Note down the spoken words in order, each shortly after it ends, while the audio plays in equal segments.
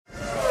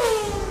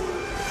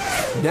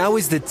Now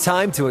is the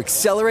time to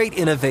accelerate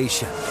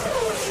innovation.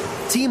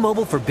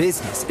 T-Mobile for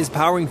Business is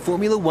powering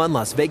Formula One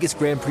Las Vegas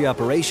Grand Prix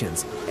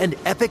operations and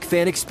epic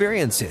fan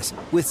experiences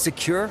with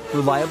secure,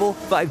 reliable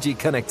 5G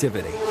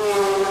connectivity.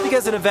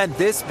 Because an event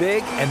this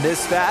big and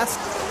this fast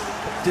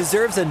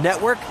deserves a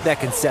network that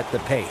can set the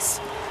pace.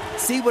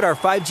 See what our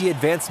 5G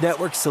advanced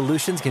network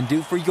solutions can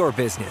do for your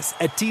business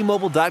at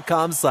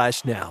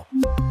T-Mobile.com/now.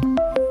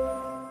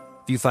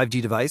 View 5G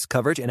device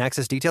coverage and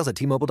access details at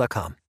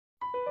T-Mobile.com.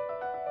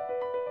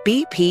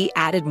 BP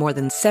added more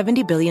than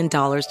 $70 billion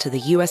to the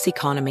U.S.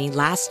 economy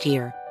last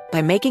year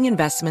by making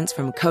investments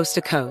from coast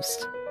to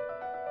coast.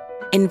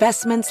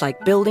 Investments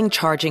like building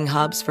charging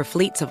hubs for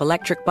fleets of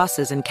electric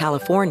buses in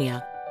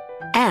California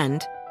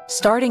and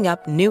starting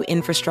up new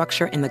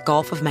infrastructure in the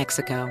Gulf of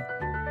Mexico.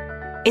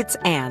 It's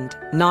and,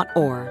 not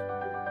or.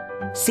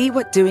 See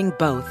what doing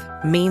both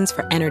means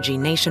for energy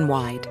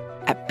nationwide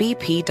at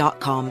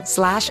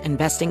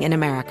bp.com/investing in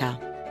America.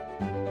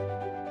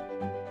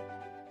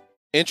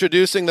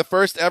 Introducing the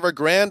first ever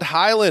Grand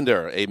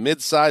Highlander, a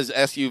mid-sized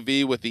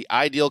SUV with the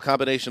ideal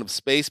combination of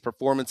space,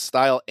 performance,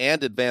 style,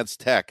 and advanced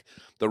tech.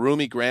 The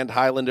roomy Grand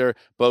Highlander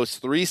boasts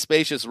 3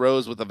 spacious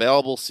rows with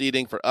available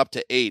seating for up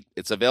to 8.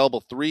 Its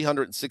available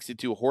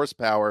 362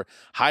 horsepower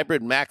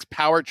hybrid max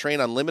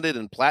powertrain unlimited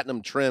and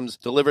platinum trims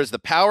delivers the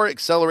power,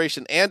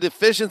 acceleration, and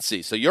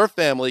efficiency so your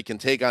family can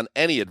take on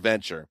any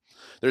adventure.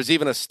 There's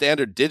even a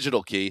standard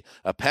digital key,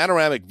 a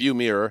panoramic view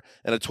mirror,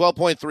 and a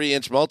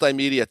 12.3-inch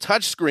multimedia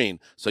touchscreen,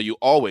 so you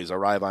always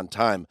arrive on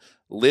time.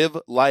 Live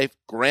life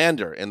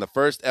grander in the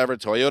first ever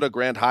Toyota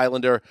Grand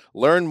Highlander.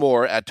 Learn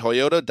more at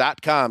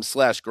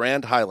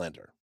toyota.com/Grand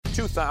Highlander.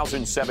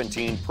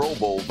 2017 Pro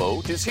Bowl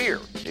vote is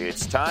here.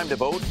 It's time to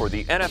vote for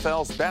the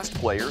NFL's best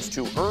players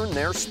to earn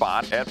their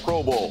spot at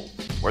Pro Bowl,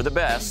 where the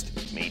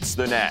best meets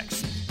the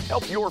next.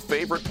 Help your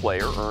favorite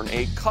player earn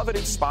a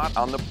coveted spot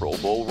on the Pro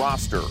Bowl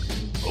roster.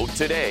 Vote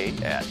today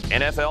at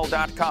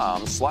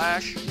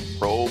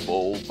NFL.com/Pro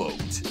Bowl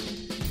vote.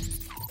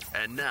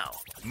 And now,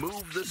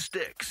 Move the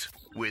Sticks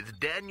with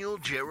Daniel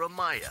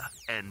Jeremiah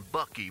and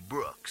Bucky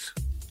Brooks.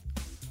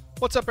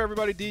 What's up,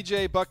 everybody?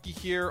 DJ Bucky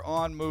here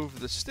on Move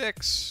the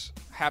Sticks.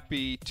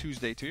 Happy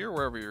Tuesday to you,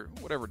 or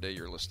whatever day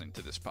you're listening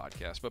to this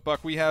podcast. But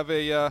Buck, we have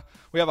a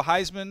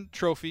Heisman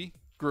Trophy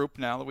group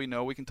now that we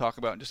know we can talk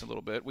about in just a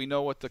little bit. We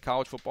know what the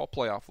college football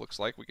playoff looks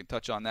like. We can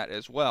touch on that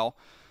as well.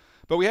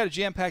 But we had a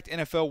jam-packed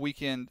NFL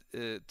weekend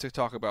to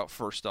talk about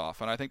first off.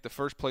 And I think the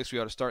first place we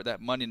ought to start that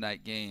Monday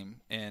night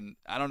game. And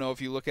I don't know if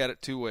you look at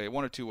it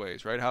one or two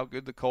ways, right? How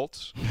good the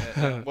Colts,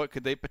 and what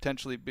could they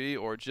potentially be,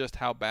 or just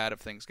how bad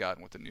have things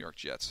gotten with the New York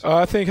Jets?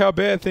 I think how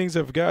bad things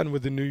have gotten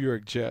with the New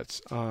York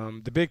Jets.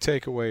 The big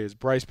takeaway is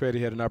Bryce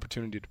Petty had an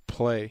opportunity to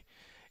play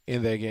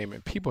in that game,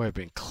 and people have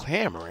been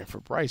clamoring for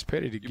Bryce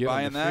Petty to get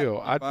on the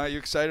field. Are you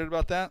excited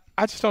about that?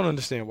 I just don't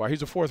understand why.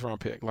 He's a fourth-round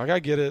pick. Like, I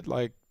get it.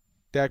 Like,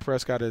 Dak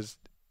Prescott has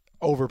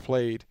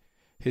overplayed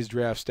his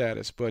draft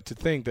status, but to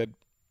think that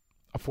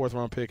a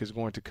fourth-round pick is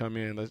going to come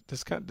in,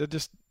 that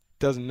just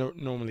doesn't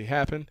normally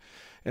happen.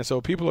 And so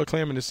people are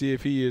clamoring to see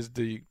if he is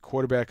the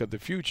quarterback of the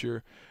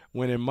future,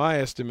 when in my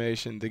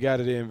estimation, the guy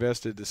that they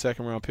invested the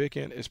second-round pick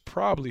in is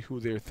probably who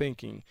they're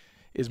thinking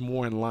is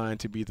more in line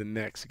to be the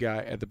next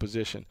guy at the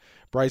position.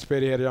 Bryce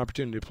Petty had an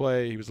opportunity to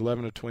play. He was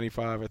 11 of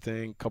 25, I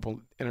think, a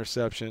couple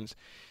interceptions.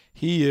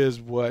 He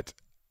is what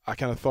I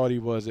kind of thought he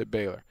was at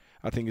Baylor.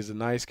 I think he's a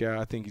nice guy.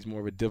 I think he's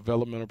more of a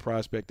developmental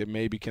prospect that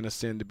maybe can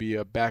ascend to be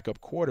a backup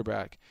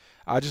quarterback.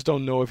 I just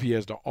don't know if he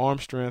has the arm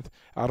strength.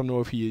 I don't know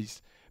if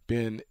he's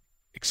been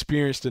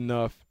experienced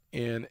enough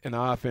in an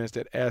offense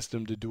that asks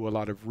him to do a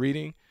lot of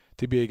reading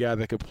to be a guy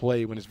that could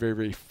play when it's very,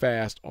 very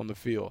fast on the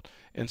field.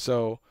 And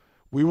so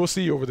we will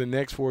see over the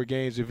next 4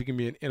 games if he can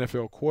be an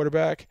NFL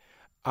quarterback.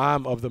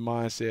 I'm of the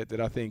mindset that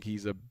I think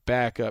he's a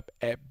backup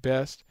at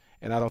best,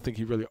 and I don't think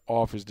he really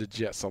offers the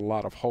Jets a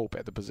lot of hope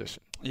at the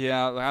position.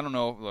 Yeah, I don't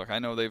know. Look, I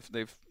know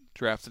they've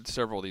drafted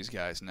several of these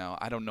guys now.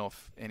 I don't know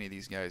if any of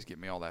these guys get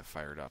me all that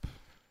fired up.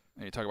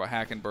 And you talk about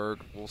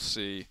Hackenberg, we'll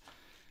see.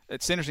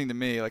 It's interesting to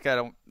me. Like,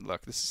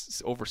 this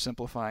is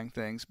oversimplifying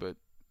things, but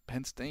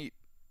Penn State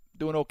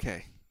doing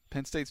okay.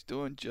 Penn State's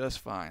doing just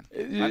fine.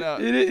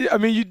 I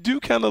mean, you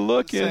do kind of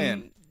look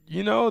and,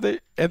 they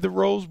at the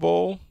Rose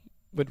Bowl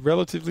with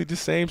relatively the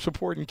same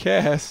supporting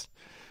cast,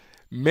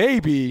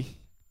 maybe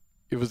 –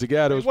 it was the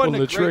guy that was pulling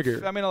the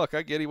trigger. I mean, look,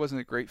 I get he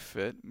wasn't a great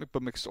fit,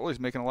 but McSorley's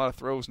making a lot of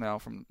throws now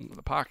from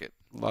the pocket.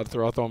 A lot of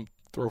throw. I thought him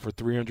throw for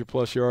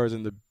 300-plus yards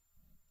in the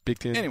Big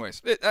Ten.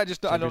 Anyways, I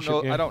don't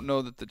know. I don't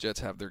know that the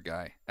Jets have their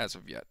guy as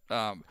of yet.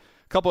 A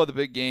couple of the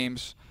big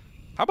games.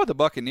 How about the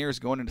Buccaneers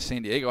going into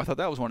San Diego? I thought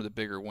that was one of the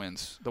bigger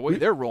wins. The way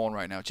they're rolling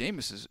right now.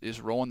 Jameis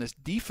is rolling this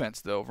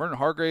defense, though. Vernon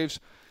Hargreaves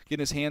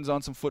getting his hands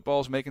on some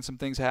footballs, making some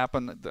things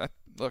happen.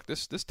 Look,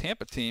 this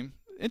Tampa team,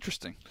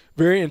 interesting.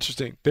 Very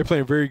interesting. They're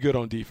playing very good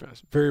on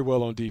defense, very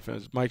well on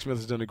defense. Mike Smith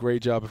has done a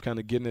great job of kind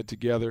of getting it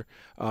together.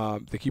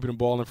 They're keeping the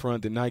ball in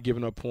front. They're not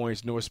giving up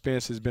points. Noah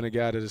Spence has been a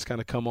guy that has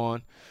kind of come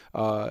on.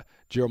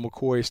 Gerald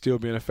McCoy is still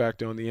being a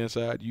factor on the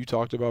inside. You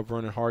talked about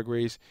Vernon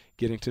Hargreaves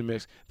getting to the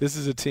mix. This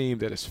is a team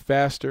that is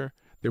faster,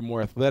 They're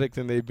more athletic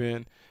than they've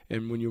been.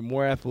 And when you're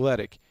more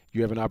athletic,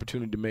 you have an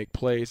opportunity to make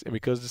plays. And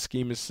because the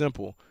scheme is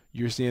simple,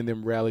 you're seeing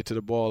them rally to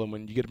the ball. And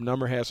when you get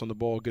number hats on the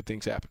ball, good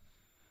things happen.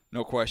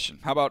 No question.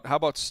 How about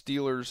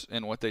Steelers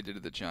and what they did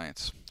to the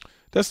Giants?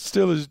 That's the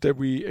Steelers that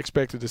we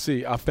expected to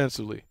see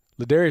offensively.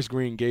 Ladarius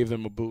Green gave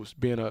them a boost,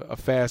 being a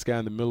fast guy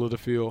in the middle of the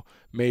field,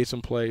 made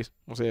some plays.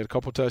 Once they had a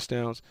couple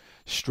touchdowns,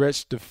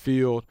 stretched the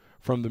field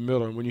from the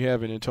middle. And when you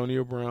have an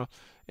Antonio Brown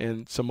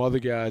and some other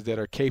guys that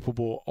are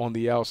capable on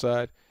the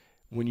outside,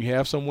 when you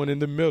have someone in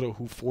the middle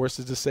who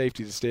forces the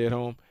safety to stay at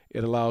home,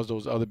 it allows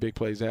those other big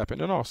plays to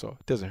happen. And also,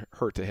 it doesn't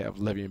hurt to have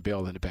Le'Veon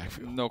Bell in the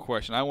backfield. No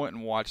question. I went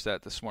and watched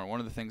that this morning. One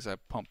of the things I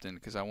pumped in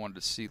because I wanted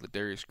to see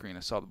Ladarius Green.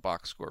 I saw the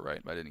box score,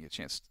 right, but I didn't get a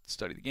chance to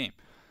study the game.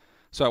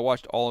 So I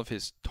watched all of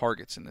his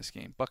targets in this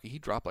game. Bucky, he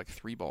dropped like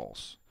 3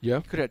 balls.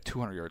 Yeah. He could have had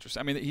 200 yards or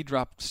something. I mean, he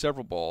dropped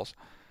several balls.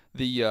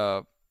 He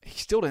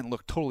still didn't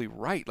look totally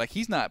right. Like,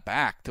 he's not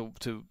back to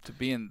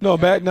being – No,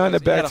 back to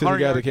the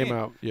guy that came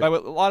out. Yeah.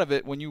 But a lot of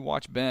it, when you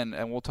watch Ben,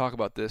 and we'll talk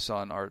about this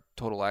on our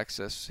Total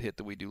Access hit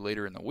that we do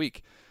later in the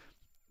week,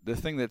 the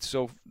thing that's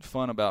so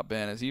fun about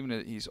Ben is even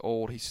if he's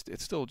old,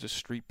 it's still just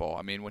street ball.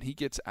 I mean, when he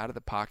gets out of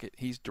the pocket,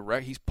 he's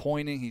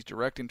pointing, he's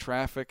directing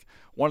traffic.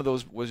 One of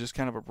those was just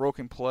kind of a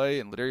broken play,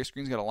 and Ladarius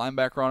Green's got a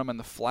linebacker on him in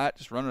the flat,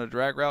 just running a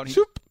drag route. And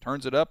he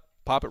turns it up,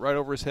 pop it right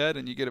over his head,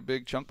 and you get a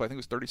big chunk. But I think it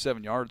was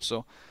 37 yards.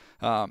 So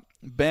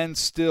Ben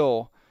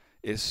still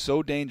is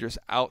so dangerous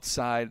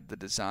outside the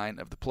design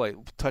of the play.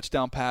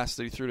 Touchdown pass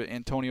that he threw to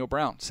Antonio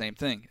Brown, same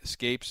thing.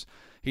 Escapes,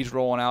 he's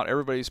rolling out,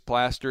 everybody's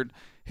plastered.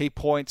 He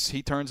points,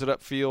 he turns it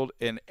upfield,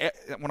 and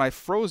when I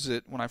froze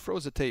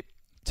the tape,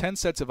 10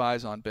 sets of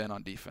eyes on Ben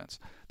on defense.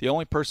 The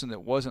only person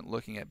that wasn't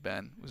looking at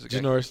Ben was the guy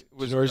Janoris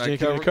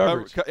Jenkins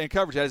in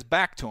coverage, had his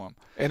back to him.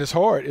 And it's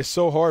hard. It's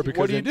so hard because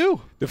what do you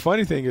do? The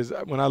funny thing is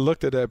when I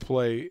looked at that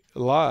play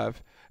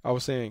live, I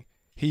was saying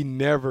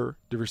the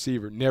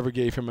receiver never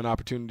gave him an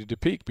opportunity to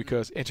peek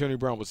because Antonio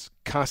Brown was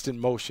constant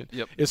motion.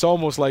 Yep. It's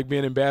almost like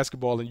being in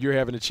basketball and you're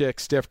having to check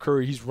Steph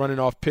Curry. He's running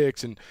off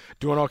picks and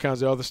doing all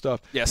kinds of other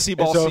stuff. Yeah, see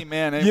ball, see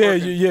man.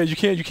 You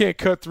can't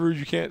cut through.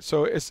 You can't.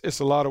 So it's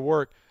a lot of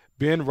work.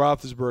 Ben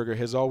Roethlisberger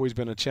has always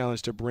been a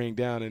challenge to bring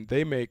down, and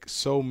they make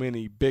so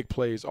many big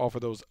plays off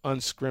of those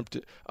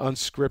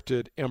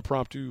unscripted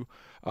impromptu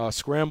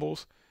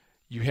scrambles.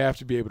 You have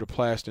to be able to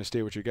plaster and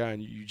stay with your guy,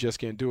 and you just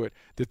can't do it.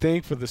 The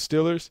thing for the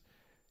Steelers,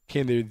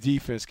 can their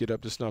defense get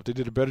up to snuff? They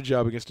did a better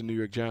job against the New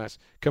York Giants.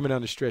 Coming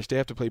down the stretch, they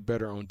have to play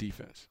better on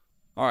defense.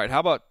 All right, how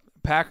about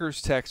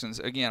Packers-Texans?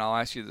 Again, I'll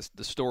ask you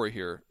the story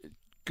here.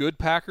 Good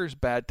Packers,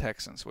 bad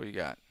Texans. What do you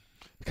got?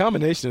 The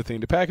combination of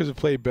things. The Packers have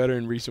played better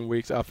in recent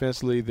weeks.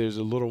 Offensively, there's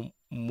a little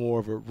more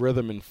of a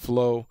rhythm and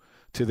flow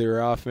to their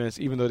offense,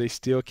 even though they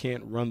still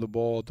can't run the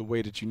ball the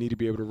way that you need to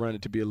be able to run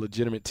it to be a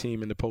legitimate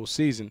team in the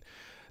postseason.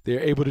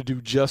 They're able to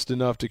do just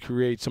enough to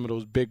create some of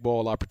those big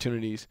ball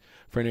opportunities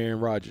for Aaron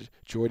Rodgers.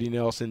 Jordy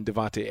Nelson,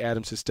 Devontae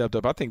Adams has stepped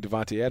up. I think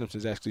Devontae Adams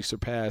has actually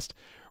surpassed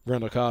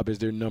Randall Cobb as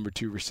their number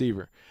 2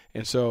 receiver.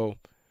 And so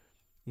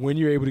when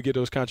you're able to get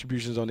those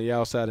contributions on the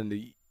outside and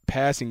the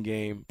passing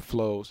game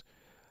flows,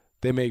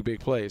 they make big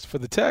plays. For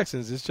the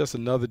Texans, it's just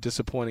another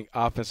disappointing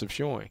offensive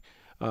showing.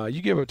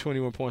 You give up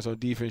 21 points on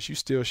defense, you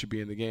still should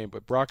be in the game.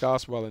 But Brock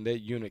Osweiler and that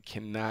unit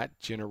cannot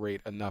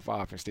generate enough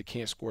offense. They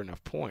can't score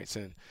enough points.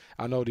 And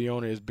I know the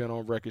owner has been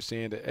on record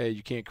saying that, hey,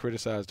 you can't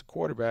criticize the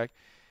quarterback.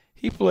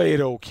 He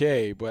played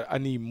okay, but I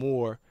need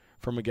more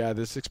from a guy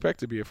that's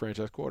expected to be a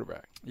franchise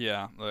quarterback.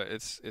 Yeah,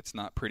 it's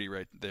not pretty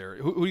right there.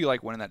 Who do you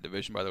like winning that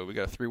division, by the way? We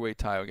got a 3-way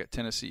tie. We got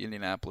Tennessee,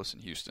 Indianapolis,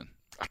 and Houston.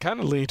 I kind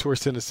of lean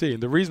towards Tennessee.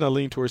 And the reason I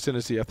lean towards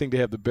Tennessee, I think they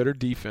have the better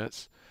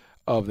defense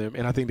of them,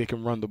 and I think they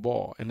can run the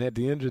ball. And at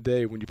the end of the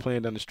day, when you're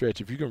playing down the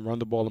stretch, if you can run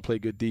the ball and play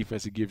good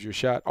defense, it gives you a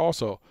shot.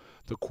 Also,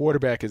 the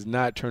quarterback is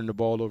not turning the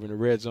ball over in the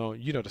red zone.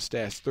 You know the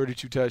stats,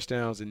 32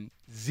 touchdowns and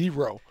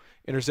 0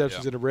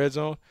 interceptions in the red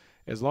zone.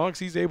 As long as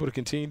he's able to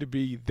continue to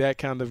be that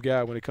kind of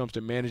guy when it comes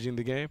to managing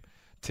the game,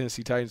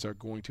 Tennessee Titans are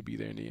going to be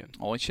there in the end.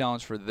 Only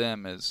challenge for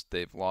them is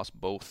they've lost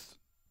both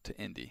to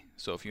Indy.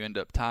 So if you end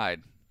up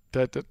tied,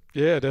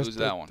 lose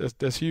that one.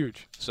 That's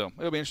huge. So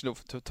it'll be interesting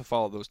to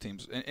follow those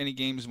teams. Any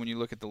games when you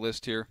look at the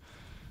list here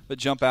that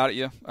jump out at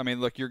you? I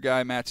mean, look, your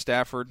guy Matt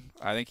Stafford.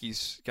 I think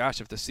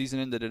if the season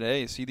ended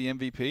today, is he the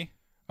MVP?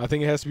 I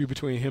think it has to be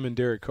between him and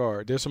Derek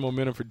Carr. There's some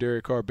momentum for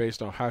Derek Carr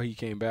based on how he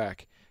came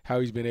back,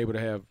 how he's been able to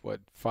have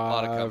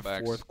 5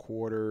 fourth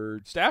quarter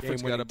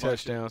Stafford's got a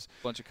touchdowns.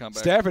 Bunch of comebacks.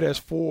 Stafford has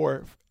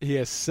 4. He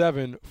has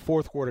 7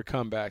 fourth quarter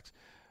comebacks.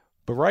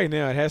 But right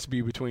now, it has to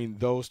be between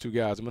those two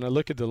guys. And when I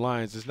look at the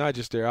Lions, it's not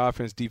just their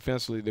offense.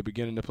 Defensively, they're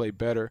beginning to play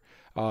better.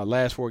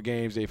 Last 4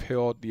 games, they've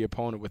held the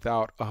opponent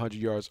without 100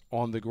 yards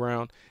on the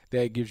ground.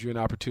 That gives you an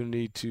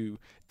opportunity to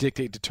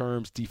dictate the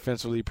terms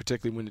defensively,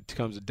 particularly when it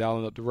comes to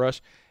dialing up the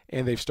rush.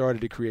 And they've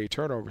started to create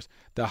turnovers.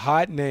 The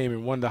hot name,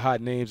 and one of the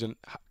hot names in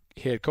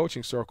head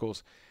coaching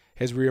circles,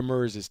 has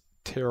reemerged as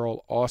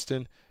Terrell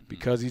Austin.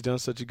 Because he's done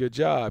such a good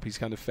job, he's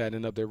kind of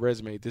fattening up their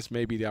resume. This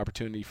may be the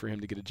opportunity for him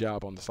to get a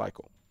job on the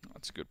cycle.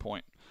 That's a good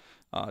point.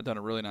 Done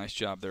a really nice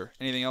job there.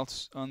 Anything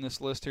else on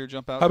this list here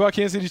jump out? How about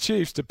Kansas City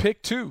Chiefs? To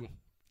pick 2.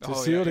 to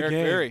seal the Eric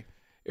game. Berry.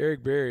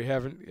 Eric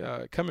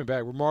Berry coming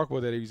back.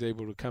 Remarkable that he was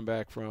able to come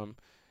back from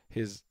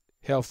his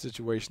health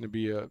situation to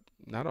be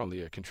not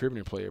only a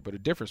contributing player but a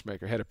difference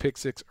maker. Had a pick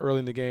 6 early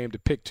in the game, to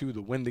pick 2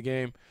 to win the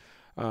game.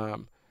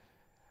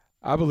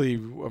 I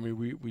believe.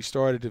 We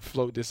started to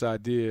float this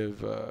idea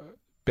of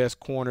best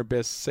corner,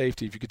 best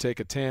safety. If you could take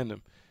a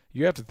tandem,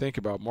 you have to think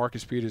about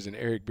Marcus Peters and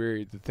Eric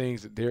Berry, the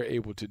things that they're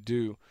able to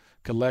do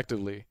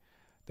collectively.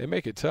 They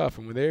make it tough,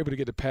 and when they're able to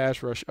get the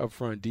pass rush up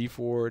front, D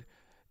Ford,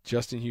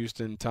 Justin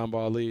Houston, Tamba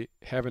Ali,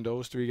 having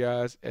those 3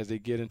 guys as they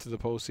get into the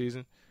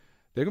postseason,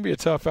 they're going to be a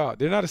tough out.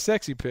 They're not a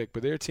sexy pick,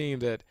 but they're a team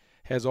that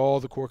has all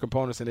the core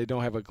components, and they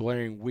don't have a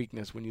glaring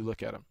weakness when you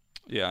look at them.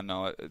 Yeah,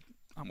 no,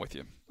 I'm with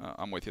you.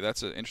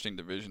 That's an interesting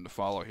division to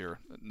follow here.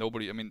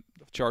 The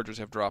Chargers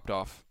have dropped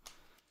off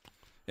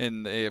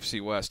in the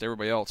AFC West.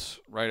 Everybody else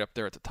right up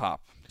there at the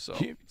top. So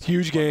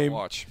huge game.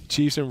 Watch.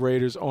 Chiefs and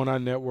Raiders on our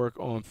network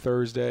on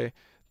Thursday.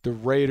 The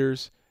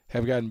Raiders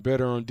have gotten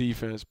better on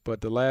defense,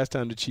 but the last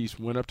time the Chiefs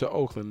went up to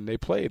Oakland and they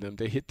played them,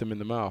 they hit them in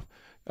the mouth.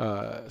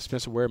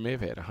 Spencer Ware may have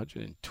had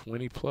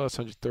 120 plus,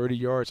 130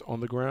 yards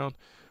on the ground.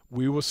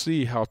 We will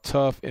see how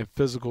tough and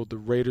physical the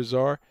Raiders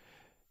are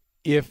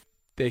if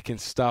they can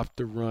stop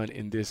the run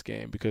in this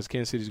game, because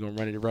Kansas City's going to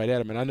run it right at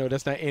them. And I know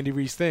that's not Andy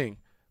Reid's thing,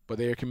 but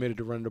they are committed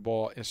to running the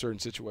ball in certain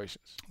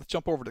situations. Let's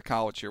jump over to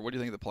college here. What do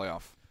you think of the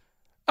playoff?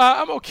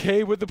 I'm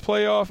okay with the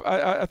playoff.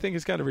 I think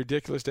it's kind of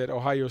ridiculous that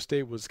Ohio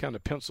State was kind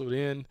of penciled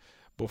in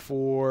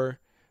before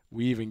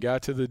we even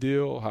got to the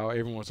deal, how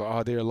everyone's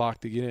like, they're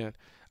locked to get in.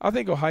 I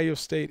think Ohio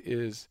State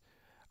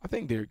I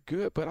think they're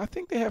good, but I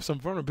think they have some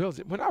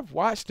vulnerability. When I've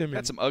watched them,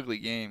 had some ugly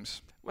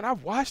games. When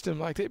I've watched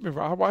them,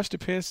 I watched the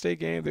Penn State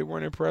game. They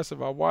weren't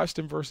impressive. I watched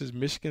them versus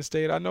Michigan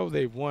State. I know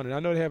they've won, and I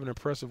know they have an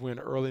impressive win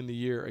early in the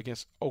year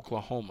against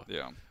Oklahoma.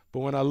 Yeah. But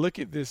when I look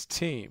at this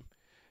team,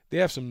 they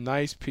have some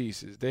nice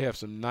pieces. They have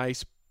some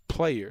nice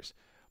players.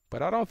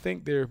 But I don't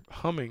think they're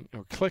humming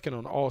or clicking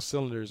on all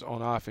cylinders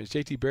on offense.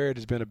 JT Barrett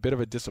has been a bit of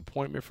a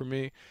disappointment for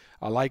me.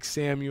 I like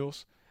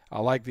Samuels.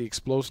 I like the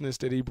explosiveness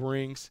that he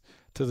brings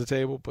to the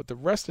table. But the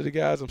rest of the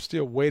guys, I'm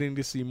still waiting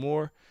to see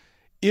more.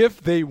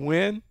 If they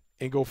win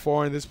and go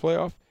far in this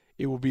playoff,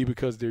 it will be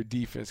because their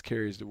defense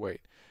carries the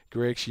weight.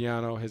 Greg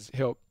Schiano has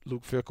helped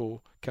Luke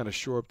Fickell kind of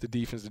shore up the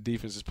defense. The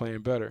defense is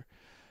playing better.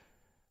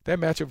 That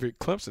matchup with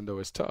Clemson, though,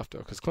 is tough, though,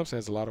 because Clemson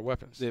has a lot of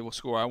weapons. They will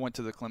score. I went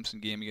to the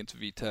Clemson game against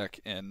VTech,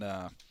 and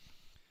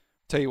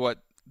tell you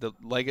what, the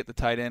Leggett, the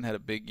tight end, had a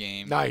big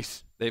game.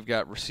 Nice. They've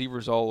got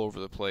receivers all over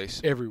the place.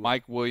 Everywhere.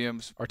 Mike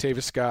Williams.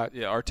 Artavis Scott.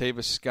 Yeah,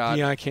 Artavis Scott.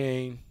 Deion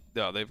Kane.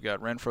 No, they've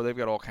got Renfro. They've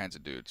got all kinds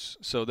of dudes.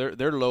 So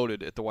they're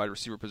loaded at the wide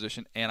receiver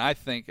position. And I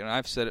think, and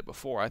I've said it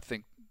before, I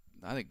think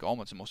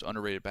Gallman's the most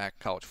underrated back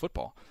in college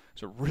football.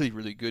 He's really,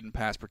 really good in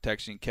pass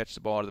protection. He can catch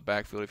the ball out of the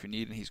backfield if you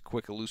need, and he's a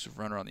quick, elusive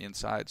runner on the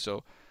inside.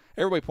 So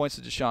everybody points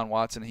to Deshaun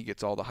Watson. He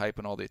gets all the hype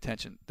and all the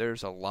attention.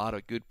 There's a lot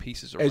of good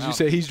pieces around. As you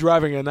say, he's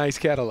driving a nice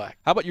Cadillac.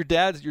 How about your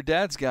dad's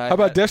guy? How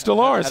about Dexter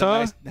Lawrence,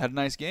 had a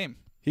nice game.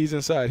 He's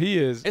inside. He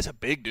is. It's a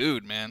big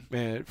dude, man.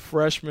 Man,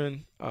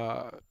 freshman.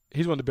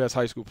 He's one of the best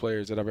high school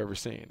players that I've ever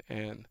seen.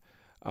 And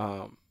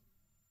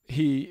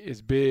he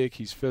is big.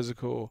 He's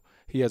physical.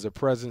 He has a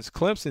presence.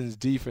 Clemson's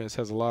defense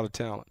has a lot of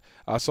talent.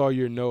 I saw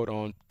your note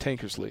on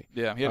Tankersley.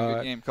 Yeah, he had a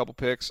good game, couple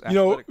picks.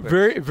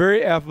 Very,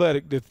 very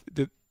athletic.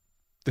 The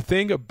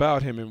thing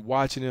about him and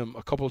watching him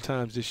a couple of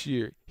times this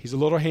year, he's a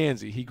little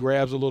handsy. He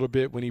grabs a little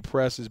bit when he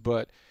presses,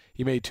 but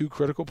he made 2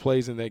 critical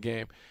plays in that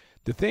game.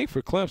 The thing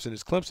for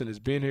Clemson has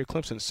been here.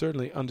 Clemson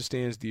certainly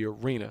understands the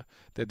arena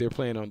that they're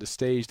playing on, the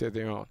stage that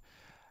they're on.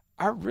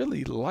 I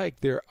really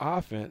like their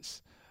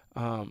offense.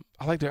 I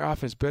like their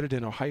offense better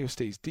than Ohio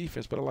State's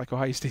defense, but I like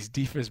Ohio State's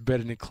defense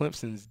better than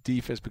Clemson's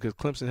defense because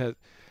Clemson has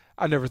 –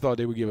 I never thought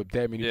they would give up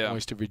that many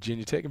points to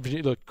Virginia Tech. And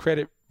look,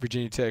 credit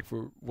Virginia Tech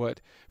for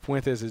what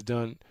Fuentes has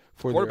done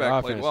for their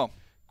offense. Played well.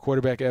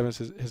 Quarterback Evans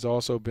has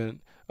also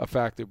been a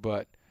factor,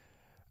 but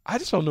I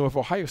just don't know if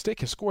Ohio State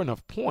can score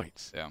enough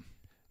points. Yeah.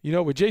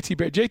 With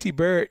JT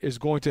Barrett is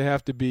going to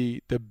have to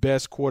be the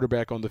best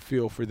quarterback on the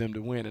field for them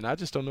to win, and I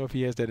just don't know if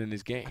he has that in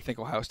his game. I think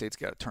Ohio State's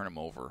got to turn him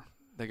over.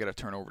 They got to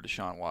turn over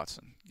Deshaun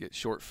Watson, get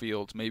short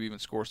fields, maybe even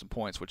score some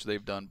points, which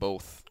they've done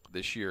both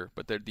this year.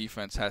 But their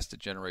defense has to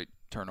generate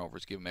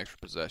turnovers, give them extra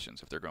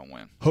possessions if they're going to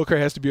win. Hooker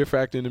has to be a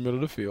factor in the middle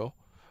of the field.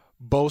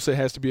 Bosa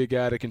has to be a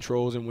guy that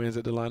controls and wins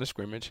at the line of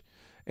scrimmage.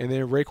 And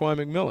then Raekwon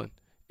McMillan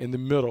in the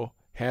middle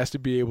has to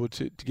be able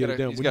to get it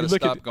done. He's got to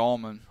stop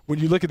Gallman. When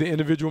you look at the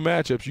individual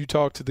matchups, you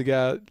talk to the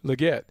guy,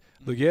 Leggett.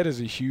 Leggett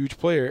is a huge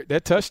player.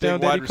 That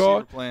touchdown that he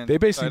caught, they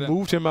basically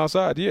moved him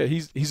outside. Yeah,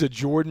 he's a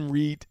Jordan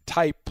Reed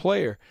type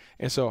player.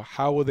 And so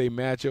how will they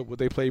match up? Will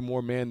they play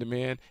more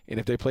man-to-man? And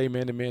if they play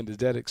man-to-man, does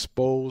that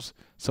expose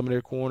some of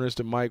their corners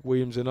to Mike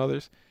Williams and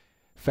others?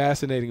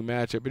 Fascinating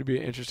matchup. It'd be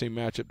an interesting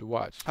matchup to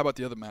watch. How about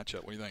the other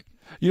matchup? What do you think?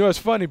 It's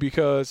funny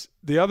because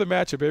the other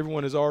matchup,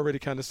 everyone has already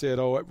kind of said,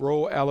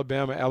 roll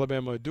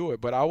Alabama will do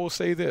it. But I will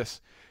say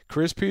this.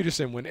 Chris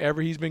Peterson,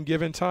 whenever he's been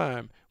given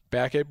time,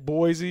 back at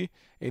Boise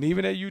and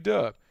even at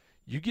UW,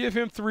 you give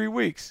him 3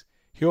 weeks,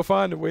 he'll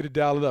find a way to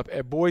dial it up.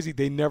 At Boise,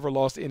 they never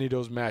lost any of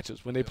those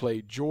matches. When they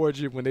played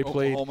Georgia, when they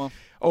played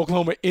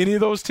Oklahoma, any of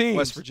those teams.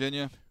 West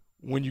Virginia.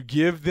 When you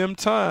give them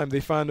time,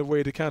 they find a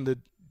way to kind of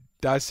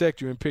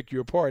dissect you and pick you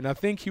apart. And I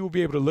think he will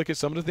be able to look at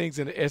some of the things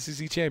in the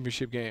SEC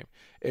championship game.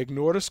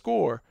 Ignore the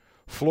score.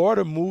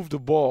 Florida moved the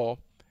ball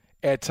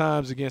at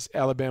times against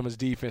Alabama's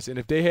defense. And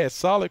if they had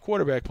solid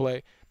quarterback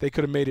play, they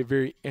could have made it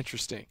very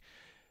interesting.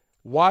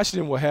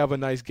 Washington will have a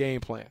nice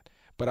game plan.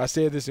 But I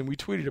said this and we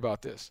tweeted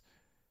about this.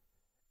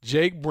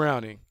 Jake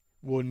Browning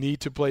will need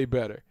to play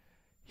better.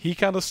 He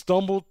kind of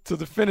stumbled to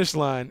the finish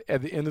line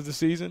at the end of the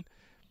season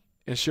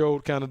and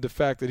showed kind of the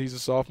fact that he's a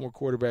sophomore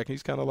quarterback.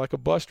 He's kind of like a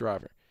bus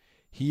driver.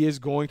 He is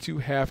going to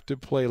have to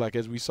play like,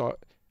 as we saw,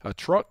 a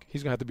truck.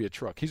 He's going to have to be a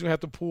truck. He's going to have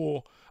to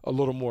pull a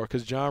little more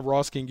because John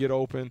Ross can get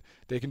open.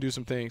 They can do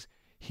some things.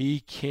 He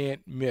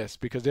can't miss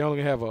because they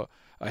only have a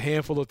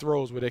handful of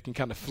throws where they can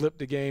kind of flip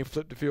the game,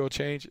 flip the field,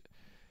 change it.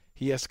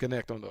 He has to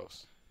connect on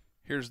those.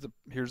 Here's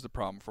the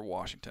problem for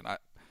Washington.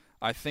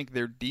 I think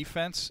their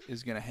defense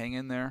is going to hang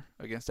in there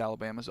against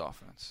Alabama's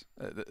offense.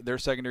 Their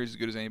secondary is as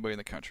good as anybody in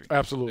the country.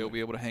 Absolutely. They'll be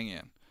able to hang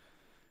in.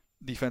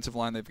 Defensive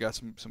line, they've got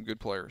some good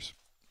players.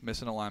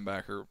 Missing a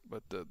linebacker,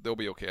 but they'll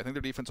be okay. I think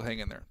their defense will hang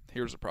in there.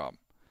 Here's the problem.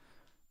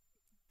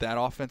 That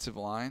offensive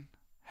line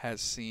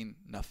has seen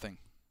nothing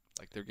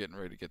like they're getting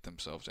ready to get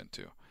themselves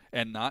into.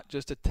 And not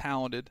just a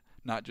talented,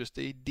 not just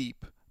a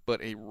deep,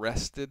 but a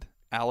rested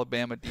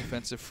Alabama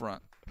defensive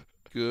front.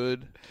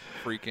 Good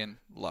freaking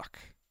luck.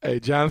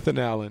 Hey, Jonathan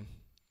Allen,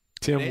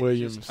 Tim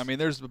Williams.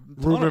 There's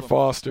Reuben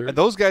Foster. And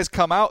those guys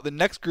come out, the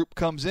next group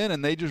comes in,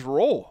 and they just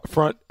roll.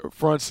 Front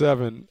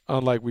seven,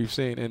 unlike we've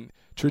seen. And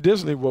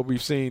traditionally what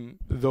we've seen,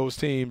 those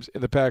teams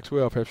in the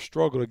Pac-12 have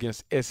struggled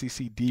against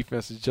SEC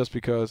defenses just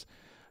because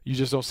you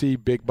just don't see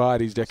big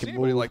bodies that can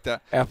move like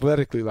that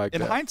athletically like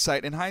that.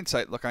 In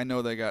hindsight, look, I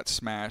know they got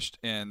smashed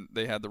and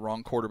they had the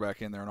wrong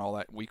quarterback in there and all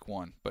that week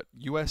one. But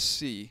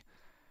USC,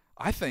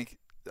 I think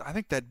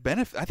that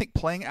benefit. I think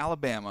playing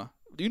Alabama,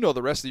 you know,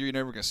 the rest of the year you're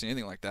never going to see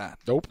anything like that.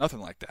 Nope. Nothing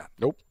like that.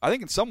 Nope. I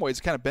think in some ways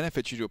it kind of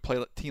benefits you to play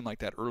a team like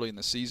that early in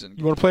the season.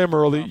 You want to play them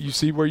early, you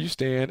see where you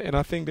stand, and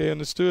I think they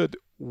understood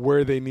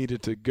where they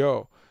needed to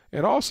go.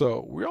 And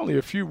also, we're only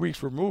a few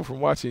weeks removed from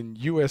watching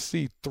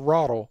USC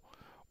throttle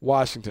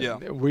Washington.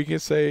 Yeah. We can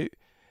say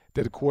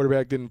that the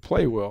quarterback didn't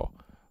play well,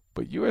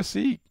 but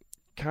USC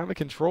kind of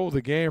controlled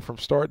the game from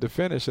start to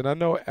finish. And I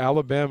know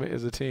Alabama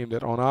is a team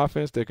that on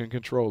offense they can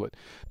control it.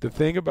 The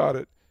thing about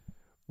it,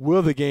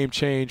 will the game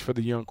change for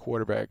the young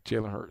quarterback,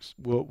 Jalen Hurts?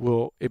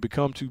 Will it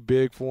become too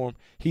big for him?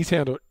 He's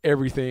handled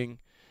everything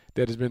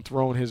that has been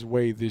thrown his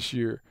way this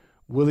year.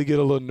 Will he get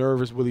a little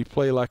nervous? Will he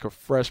play like a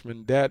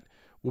freshman? That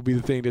will be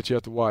the thing that you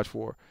have to watch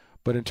for.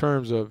 But in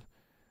terms of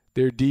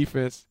their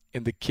defense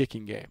and the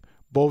kicking game,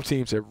 both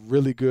teams have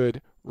really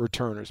good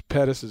returners.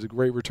 Pettis is a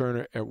great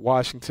returner at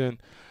Washington.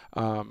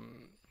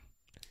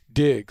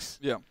 Diggs,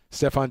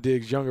 Stephon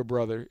Diggs' younger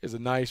brother, is a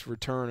nice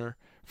returner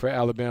for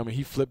Alabama.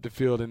 He flipped the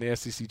field in the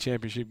SEC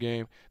championship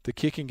game. The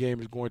kicking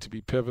game is going to be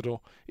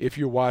pivotal. If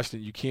you're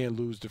Washington, you can't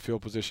lose the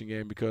field position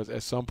game because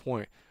at some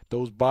point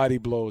those body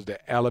blows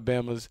that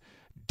Alabama's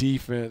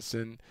defense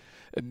and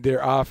their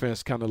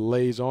offense kind of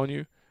lays on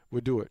you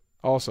will do it.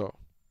 Also,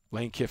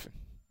 Lane Kiffin.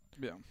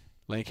 Yeah.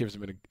 Lane Kiffin's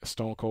been a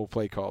stone-cold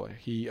play caller.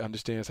 He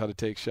understands how to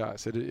take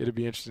shots. It'll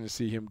be interesting to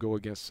see him go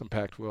against some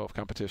Pac-12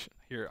 competition.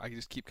 Here, I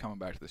just keep coming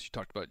back to this. You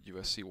talked about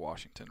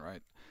USC-Washington,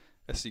 right?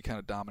 SC kind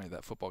of dominated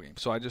that football game.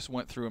 So I just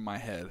went through in my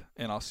head,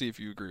 and I'll see if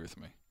you agree with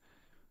me.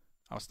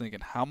 I was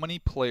thinking, how many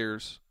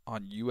players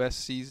on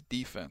USC's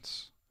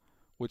defense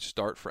would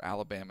start for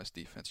Alabama's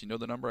defense? You know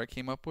the number I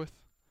came up with?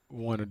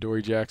 One,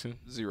 Adoree Jackson.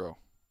 0.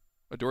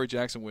 Adoree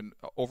Jackson would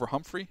over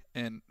Humphrey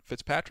and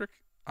Fitzpatrick?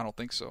 I don't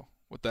think so.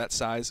 With that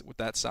size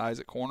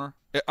at corner.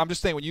 I'm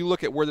just saying, when you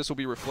look at where this will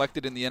be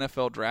reflected in the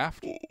NFL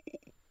draft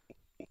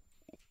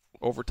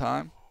over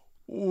time.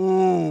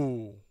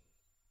 Ooh.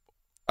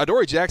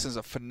 Adoree Jackson's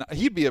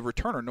he'd be a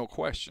returner, no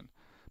question.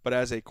 But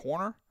as a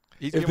corner,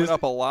 he's giving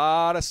up a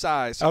lot of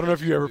size. I don't know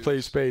if you ever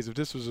played spades. If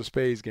this was a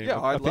spades game,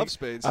 I love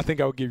spades. I think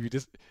I would give you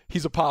this.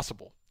 He's a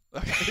possible.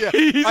 Yeah.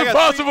 He's I a got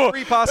possible.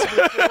 Three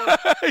possible.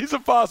 He's a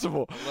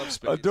possible. I love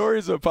spades.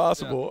 Adoree's a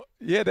possible.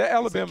 Yeah, that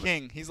Alabama He's a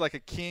king. He's like a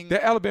king.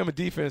 That Alabama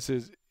defense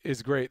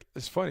is great.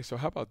 It's funny. So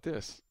how about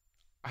this?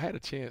 I had a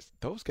chance.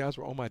 Those guys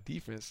were on my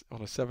defense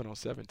on a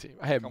 7-on-7 team.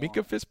 I had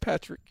Minkah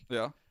Fitzpatrick.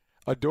 Yeah.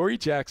 Adoree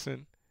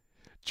Jackson.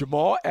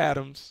 Jamal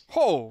Adams.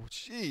 Oh,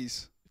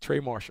 jeez.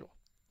 Trey Marshall.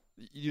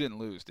 You didn't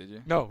lose, did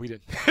you? No, we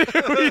didn't.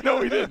 No,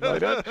 we didn't.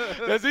 Like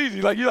that's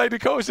easy. Like you like to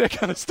coach that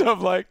kind of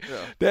stuff. Like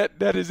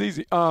that is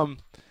easy.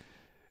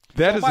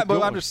 That is.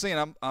 But I'm just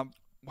saying. I'm.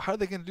 How are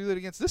they going to do that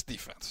against this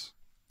defense?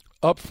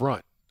 Up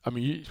front. I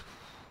mean,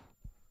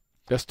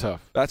 that's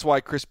tough. That's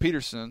why Chris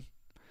Peterson.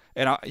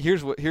 And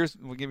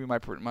we'll give you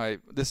my.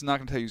 This is not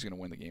going to tell you who's going to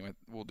win the game.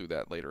 We'll do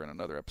that later in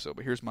another episode.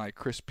 But here's my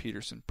Chris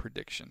Peterson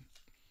prediction.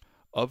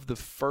 Of the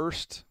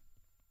first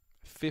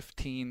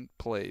 15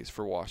 plays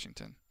for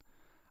Washington,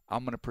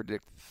 I'm going to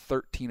predict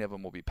 13 of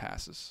them will be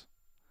passes.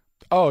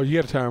 Oh, you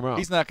got to tire him out.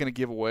 He's not going to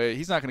give away.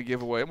 What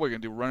are you going to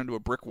do, run into a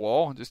brick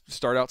wall and just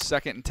start out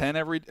 2nd and 10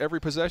 every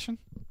possession?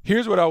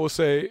 Here's what I will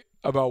say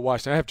about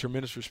Washington. I have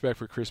tremendous respect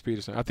for Chris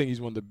Peterson. I think he's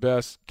one of the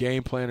best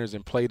game planners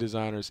and play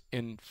designers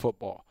in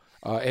football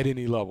at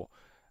any level.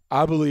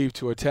 I believe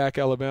to attack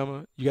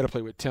Alabama, you got to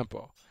play with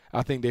tempo.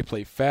 I think they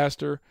play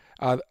faster.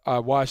 I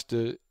watched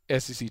the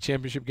SEC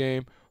championship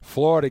game.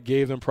 Florida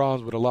gave them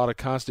problems with a lot of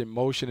constant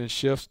motion and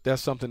shifts.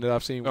 That's something that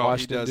I've seen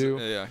Washington do.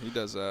 Yeah, he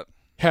does that.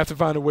 Have to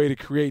find a way to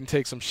create and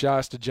take some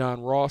shots to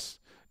John Ross.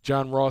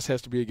 John Ross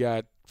has to be a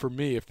guy, for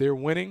me, if they're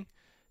winning,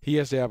 he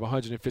has to have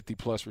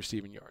 150-plus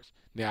receiving yards.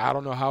 Now, I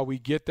don't know how we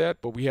get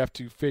that, but we have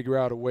to figure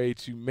out a way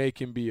to make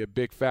him be a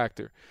big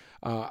factor.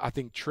 I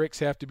think tricks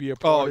have to be a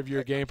part of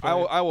your game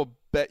plan. I will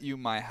bet you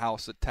my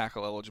house that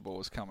tackle eligible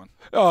is coming.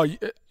 Oh,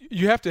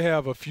 you have to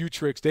have a few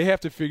tricks. They have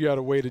to figure out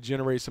a way to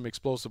generate some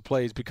explosive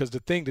plays, because to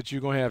think that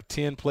you're going to have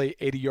 10-play,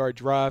 80-yard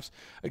drives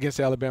against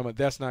Alabama,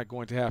 that's not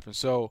going to happen.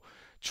 So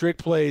trick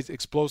plays,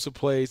 explosive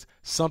plays,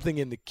 something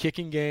in the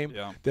kicking game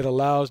that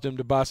allows them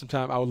to buy some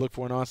time. I would look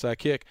for an onside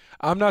kick.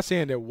 I'm not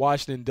saying that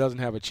Washington doesn't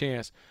have a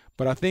chance,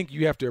 but I think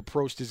you have to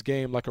approach this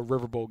game like a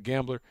riverboat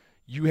gambler.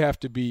 You have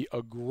to be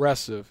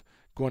aggressive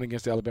going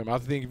against Alabama. I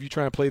think if you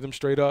try and play them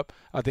straight up,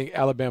 I think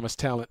Alabama's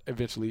talent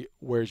eventually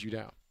wears you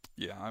down.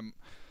 Yeah,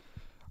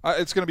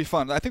 it's going to be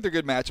fun. I think they're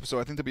good matchups, so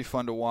I think they'll be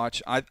fun to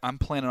watch. I'm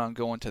planning on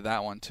going to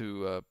that one,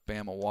 to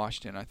Bama,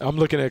 Washington. I'm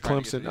looking at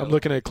Clemson. I'm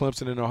looking at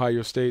Clemson and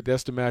Ohio State.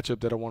 That's the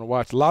matchup that I want to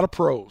watch. A lot of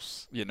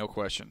pros. Yeah, no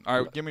question.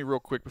 All right, give me real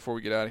quick before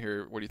we get out of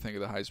here. What do you think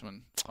of the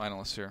Heisman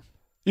finalists here?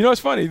 You know,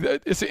 it's funny.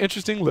 It's an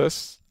interesting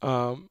list.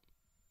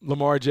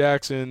 Lamar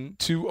Jackson,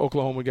 2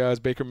 Oklahoma guys,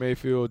 Baker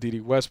Mayfield,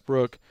 Dede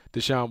Westbrook,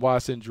 Deshaun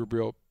Watson,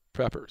 Jabril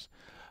Peppers.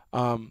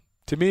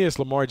 To me, it's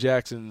Lamar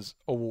Jackson's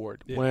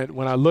award. Yeah.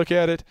 When I look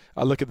at it,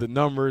 I look at the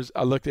numbers.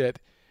 I look at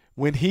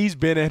when he's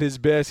been at his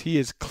best, he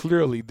is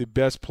clearly the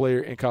best player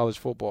in college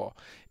football.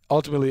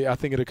 Ultimately, I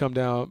think it'll come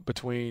down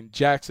between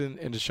Jackson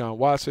and Deshaun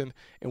Watson.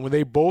 And when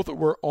they both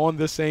were on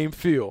the same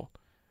field,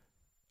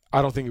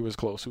 I don't think it was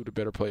close who the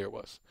better player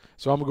was.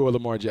 So I'm going to go with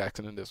Lamar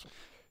Jackson in this one.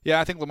 Yeah,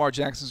 I think Lamar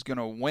Jackson's going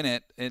to win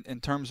it.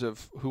 In terms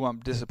of who I'm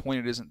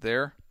disappointed isn't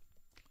there,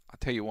 I'll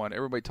tell you what,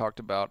 everybody talked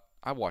about,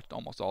 I watched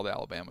almost all the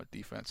Alabama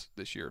defense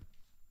this year.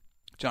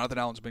 Jonathan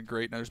Allen's been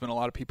great. Now, there's been a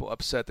lot of people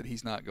upset that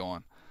he's not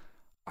going.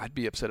 I'd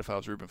be upset if I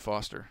was Reuben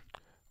Foster.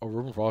 Oh,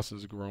 Reuben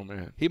Foster's a grown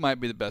man. He might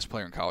be the best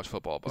player in college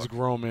football. Buck. He's a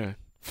grown man.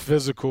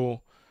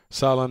 Physical,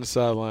 sideline to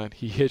sideline.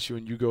 He hits you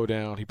and you go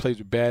down. He plays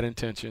with bad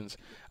intentions.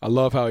 I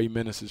love how he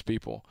menaces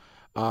people.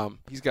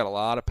 He's got a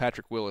lot of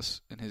Patrick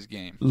Willis in his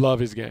game. Love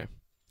his game.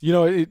 You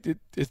know,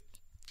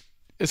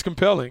 it's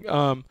compelling.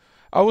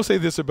 I will say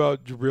this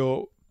about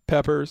Jabril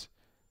Peppers.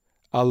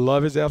 I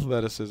love his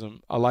athleticism.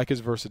 I like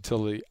his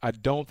versatility. I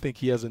don't think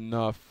he has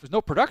enough. There's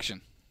no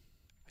production.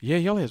 Yeah,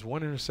 he only has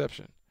 1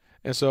 interception.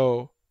 And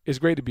so it's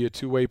great to be a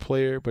two-way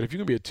player, but if you're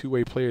going to be a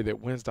two-way player that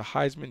wins the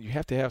Heisman, you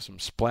have to have some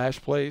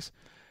splash plays.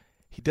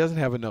 He doesn't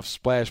have enough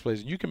splash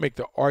plays. And you can make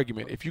the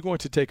argument, if you're going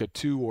to take a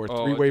 2- or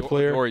 3-way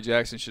player. Adoree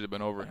Jackson should have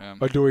been over him.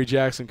 Adoree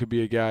Jackson could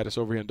be a guy that's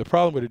over him. The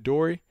problem with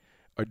Adoree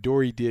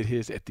did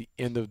his at the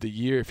end of the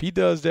year. If he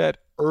does that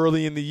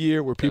early in the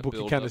year where people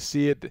can kind of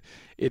see it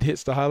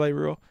hits the highlight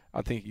reel,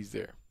 I think he's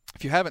there.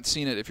 If you haven't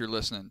seen it, if you're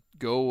listening,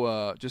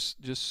 go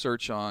just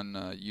search on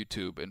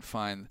YouTube and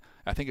find,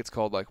 I think it's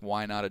called like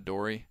Why Not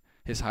Adoree,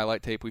 his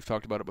highlight tape. We've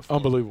talked about it before.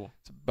 Unbelievable.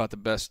 It's about the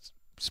best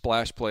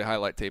splash play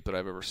highlight tape that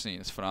I've ever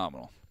seen. It's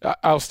phenomenal.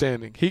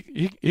 Outstanding. He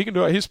can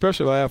do it. He's a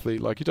special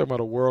athlete. Like, you're talking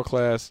about a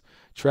world-class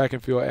track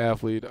and field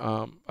athlete,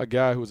 a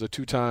guy who was a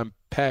 2-time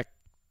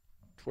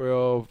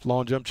Pac-12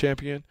 long jump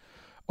champion,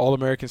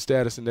 All-American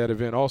status in that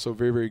event, also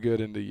very, very good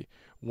in the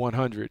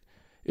 100.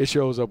 It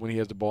shows up when he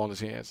has the ball in his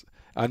hands.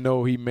 I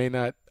know he may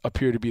not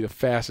appear to be the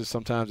fastest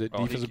sometimes at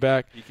defensive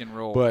back. He can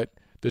roll. But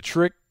the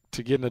trick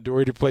to getting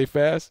Adoree to play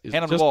fast is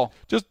hand him the ball.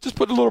 Just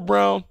put a little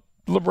brown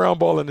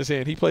ball in his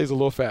hand. He plays a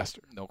little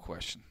faster. No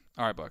question.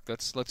 All right, Buck,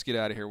 let's get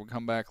out of here. We'll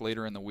come back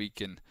later in the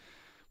week, and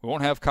we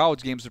won't have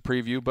college games to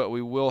preview, but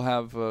we will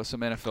have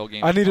some NFL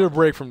games. I needed a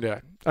break from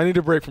that. I need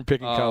a break from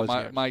picking college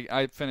games.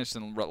 I finished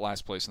in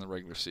last place in the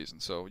regular season,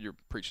 so you're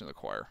preaching to the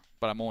choir.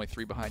 But I'm only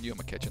 3 behind you. I'm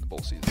going to catch you in the bowl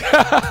season.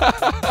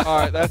 All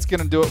right, that's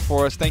going to do it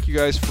for us. Thank you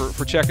guys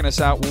for checking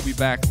us out. We'll be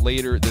back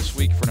later this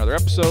week for another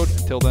episode.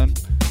 Until then,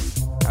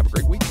 have a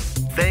great week.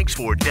 Thanks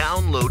for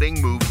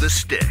downloading Move the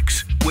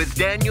Sticks with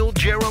Daniel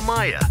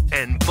Jeremiah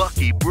and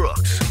Bucky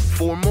Brooks.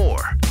 For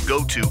more,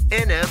 go to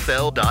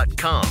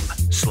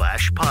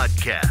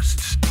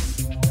nfl.com/podcasts.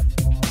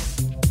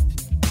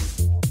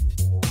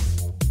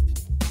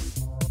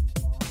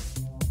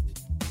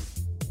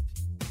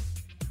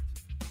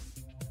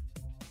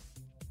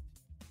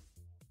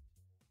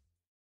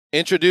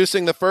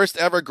 Introducing the first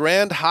ever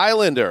Grand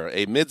Highlander,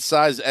 a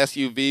mid-size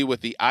SUV with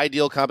the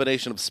ideal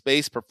combination of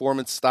space,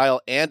 performance, style,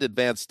 and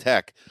advanced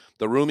tech.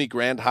 The roomy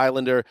Grand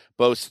Highlander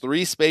boasts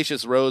 3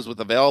 spacious rows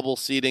with available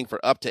seating for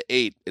up to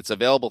 8. Its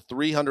available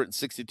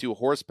 362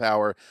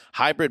 horsepower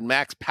hybrid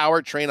max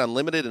powertrain,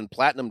 unlimited and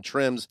platinum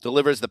trims,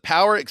 delivers the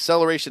power,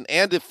 acceleration,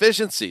 and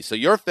efficiency so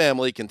your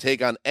family can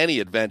take on any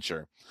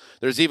adventure.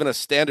 There's even a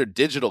standard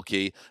digital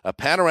key, a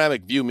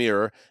panoramic view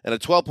mirror, and a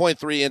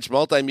 12.3-inch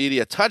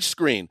multimedia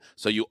touchscreen,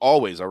 so you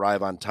always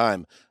arrive on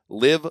time.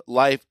 Live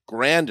life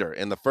grander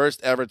in the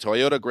first ever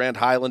Toyota Grand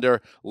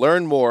Highlander.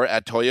 Learn more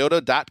at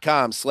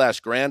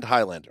toyota.com/Grand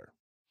Highlander.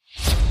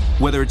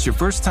 Whether it's your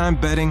first time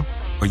betting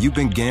or you've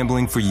been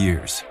gambling for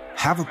years,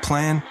 have a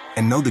plan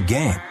and know the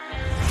game.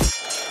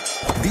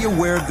 Be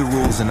aware of the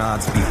rules and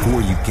odds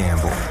before you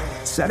gamble.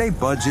 Set a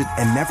budget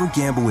and never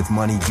gamble with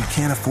money you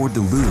can't afford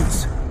to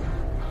lose.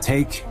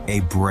 Take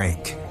a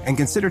break and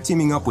consider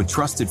teaming up with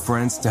trusted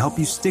friends to help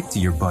you stick to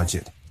your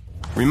budget.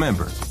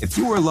 Remember, if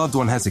you or a loved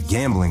one has a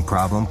gambling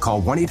problem, call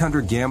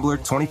 1-800-GAMBLER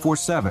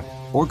 24/7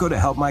 or go to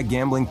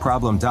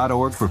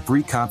helpmygamblingproblem.org for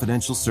free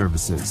confidential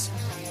services.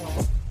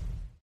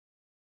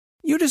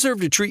 You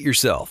deserve to treat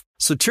yourself,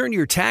 so turn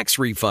your tax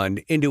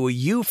refund into a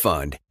U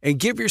fund and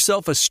give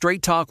yourself a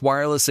Straight Talk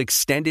Wireless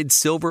Extended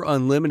Silver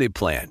Unlimited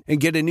plan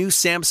and get a new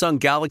Samsung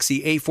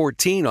Galaxy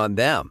A14 on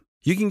them.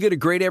 You can get a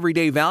great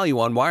everyday value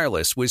on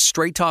wireless with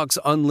Straight Talk's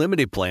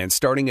Unlimited plan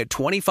starting at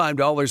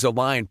 $25 a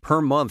line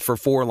per month for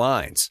 4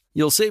 lines.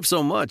 You'll save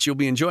so much you'll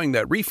be enjoying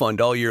that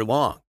refund all year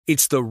long.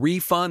 It's the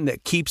refund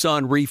that keeps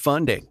on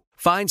refunding.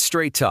 Find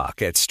Straight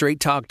Talk at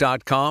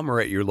straighttalk.com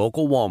or at your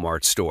local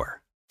Walmart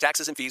store.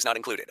 Taxes and fees not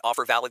included.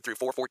 Offer valid through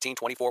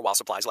 4/14/24 while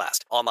supplies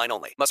last. Online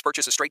only. Must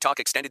purchase a Straight Talk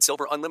Extended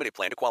Silver Unlimited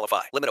plan to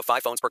qualify. Limit of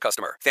 5 phones per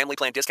customer. Family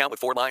plan discount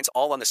with 4 lines,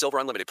 all on the Silver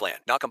Unlimited plan.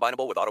 Not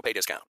combinable with autopay discount.